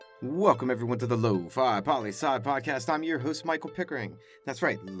Welcome everyone to the Lo-Fi Poli-Sci Podcast. I'm your host, Michael Pickering. That's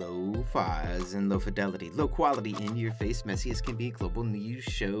right, Lo-Fi as in low fidelity, low quality, in your face, messy as can be global news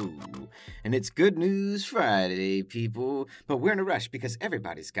show. And it's Good News Friday, people. But we're in a rush because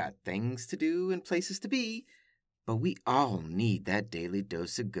everybody's got things to do and places to be. But we all need that daily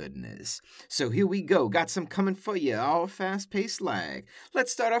dose of goodness. So here we go. Got some coming for you, all fast-paced lag.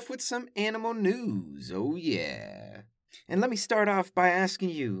 Let's start off with some animal news. Oh yeah. And let me start off by asking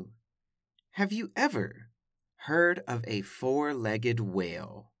you, have you ever heard of a four-legged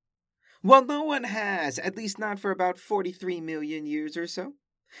whale? Well, no one has, at least not for about 43 million years or so.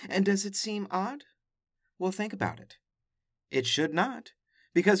 And does it seem odd? Well, think about it. It should not,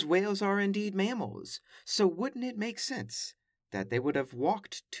 because whales are indeed mammals. So wouldn't it make sense that they would have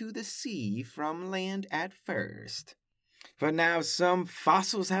walked to the sea from land at first? But now some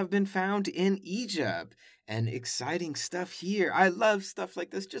fossils have been found in Egypt. And exciting stuff here. I love stuff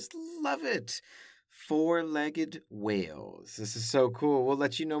like this. Just love it. Four-legged whales. This is so cool. We'll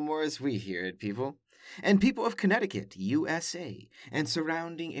let you know more as we hear it, people. And people of Connecticut, USA, and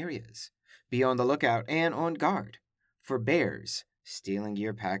surrounding areas, be on the lookout and on guard for bears stealing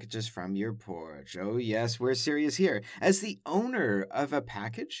your packages from your porch. Oh yes, we're serious here. As the owner of a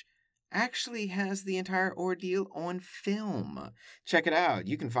package actually has the entire ordeal on film. Check it out.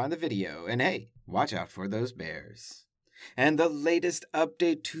 You can find the video. And hey, watch out for those bears. And the latest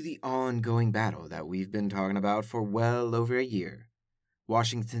update to the ongoing battle that we've been talking about for well over a year.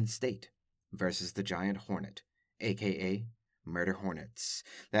 Washington State versus the giant hornet, aka murder hornets,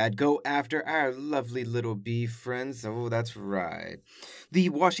 that go after our lovely little bee friends. Oh, that's right. The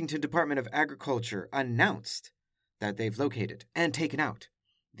Washington Department of Agriculture announced that they've located and taken out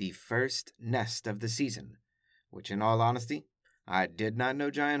the first nest of the season, which in all honesty, I did not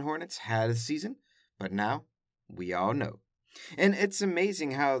know giant hornets had a season, but now we all know. And it's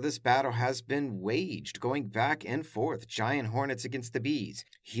amazing how this battle has been waged, going back and forth, giant hornets against the bees,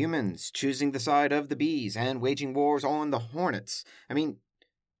 humans choosing the side of the bees and waging wars on the hornets.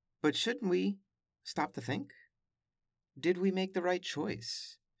 But shouldn't we stop to think? Did we make the right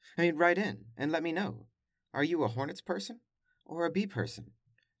choice? Write in and let me know. Are you a hornets person or a bee person?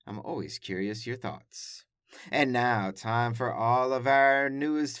 I'm always curious your thoughts. And now, time for all of our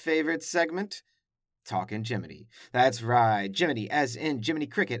newest favorite segment, Talkin' Jiminy. That's right, Jiminy as in Jiminy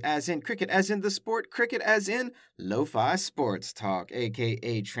Cricket, as in cricket, as in the sport cricket, as in lo-fi sports talk,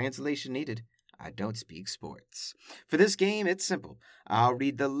 aka translation needed. I don't speak sports. For this game, it's simple. I'll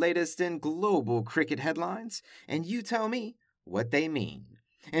read the latest in global cricket headlines, and you tell me what they mean.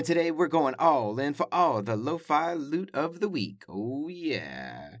 And today we're going all in for all the lo-fi loot of the week. Oh,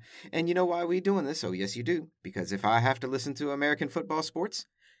 yeah. And you know why we're doing this? Oh, yes, you do. Because if I have to listen to American football sports,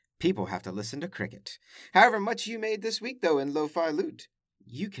 people have to listen to cricket. However much you made this week, though, in lo-fi loot,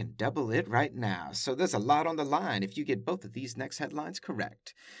 you can double it right now. So there's a lot on the line if you get both of these next headlines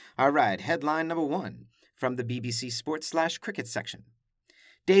correct. All right, headline number 1 from the BBC Sports/Cricket section.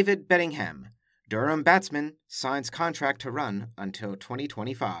 David Bedingham, Durham batsman, signs contract to run until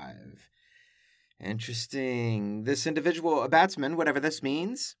 2025. Interesting. This individual, a batsman, whatever this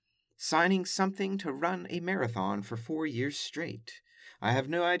means, signing something to run a marathon for 4 years straight. I have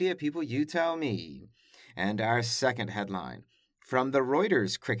no idea, people. You tell me. And our second headline from the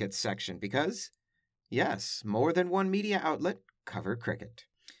Reuters cricket section because, yes, more than one media outlet cover cricket.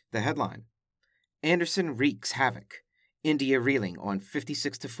 The headline, Anderson wreaks havoc. India reeling on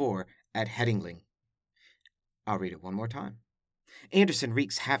 56-4 at Headingley. I'll read it one more time. Anderson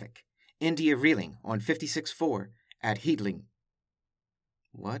wreaks havoc. India reeling on 56-4 at Headingley.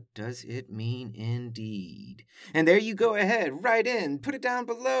 What does it mean indeed? And there you go ahead, write in, put it down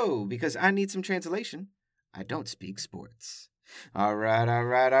below, because I need some translation. I don't speak sports. All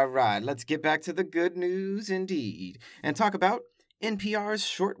right. Let's get back to the good news indeed, and talk about NPR's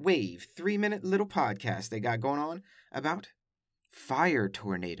shortwave 3-minute little podcast they got going on about fire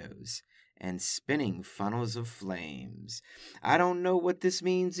tornadoes and spinning funnels of flames. I don't know what this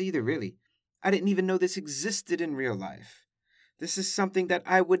means either, really. I didn't even know this existed in real life. This is something that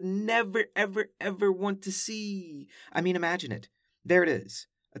I would never, ever want to see. Imagine it. There it is,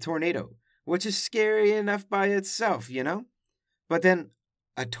 a tornado, which is scary enough by itself, you know? But then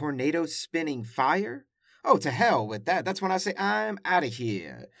a tornado spinning fire? Oh, to hell with that. That's when I say I'm out of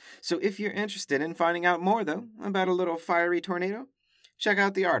here. So if you're interested in finding out more, though, about a little fiery tornado, check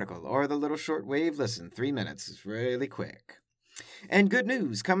out the article or the little shortwave listen. 3 minutes. It's really quick. And good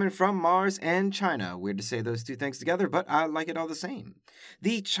news coming from Mars and China. Weird to say those two things together, but I like it all the same.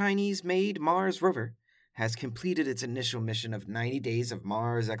 The Chinese-made Mars rover has completed its initial mission of 90 days of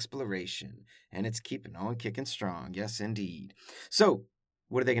Mars exploration, and it's keeping on kicking strong. Yes, indeed. So,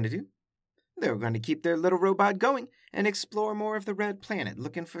 What are they going to do? They're going to keep their little robot going and explore more of the red planet,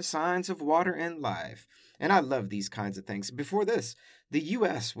 looking for signs of water and life. And I love these kinds of things. Before this, the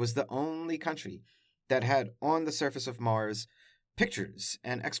U.S. was the only country that had on the surface of Mars pictures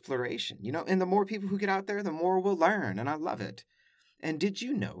and exploration. And the more people who get out there, the more we'll learn, and I love it. And did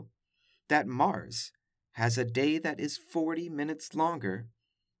you know that Mars has a day that is 40 minutes longer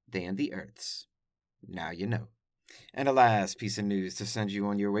than the Earth's? Now you know. And a last piece of news to send you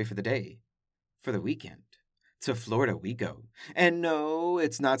on your way for the day. For the weekend, to Florida we go. And no,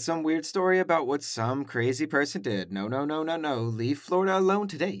 it's not some weird story about what some crazy person did. No. Leave Florida alone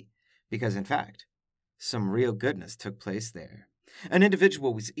today. Because in fact, some real goodness took place there. An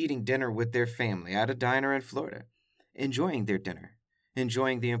individual was eating dinner with their family at a diner in Florida, enjoying their dinner,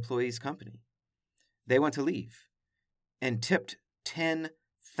 enjoying the employees' company. They went to leave and tipped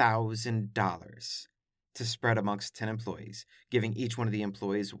 $10,000 to spread amongst 10 employees, giving each one of the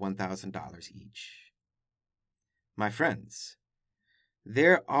employees $1,000 each. My friends,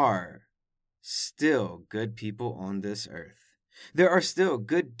 there are still good people on this earth. There are still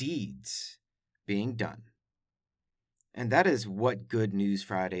good deeds being done. And that is what Good News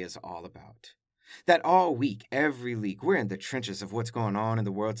Friday is all about. That all week, every week, we're in the trenches of what's going on in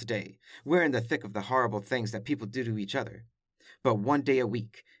the world today. We're in the thick of the horrible things that people do to each other. But one day a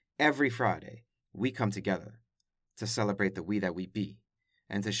week, every Friday, we come together to celebrate the we that we be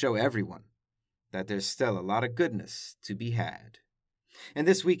and to show everyone that there's still a lot of goodness to be had. And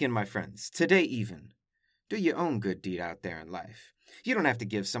this weekend, my friends, today even, do your own good deed out there in life. You don't have to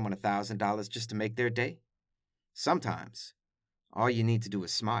give someone $1,000 just to make their day. Sometimes, all you need to do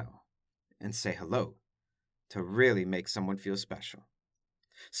is smile and say hello to really make someone feel special.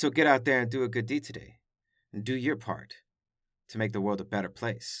 So get out there and do a good deed today and do your part to make the world a better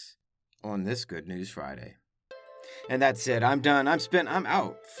place on this Good News Friday. And that's it. I'm done. I'm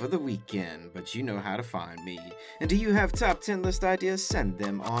out for the weekend, but you know how to find me. And do you have top 10 list ideas? Send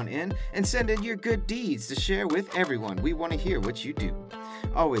them on in and send in your good deeds to share with everyone. We want to hear what you do.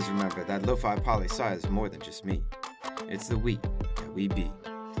 Always remember that Lo-Fi Poli-Sci is more than just me. It's the we that we be.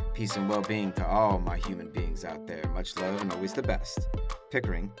 Peace and well-being to all my human beings out there. Much love and always the best.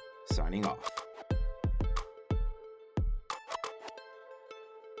 Pickering, signing off.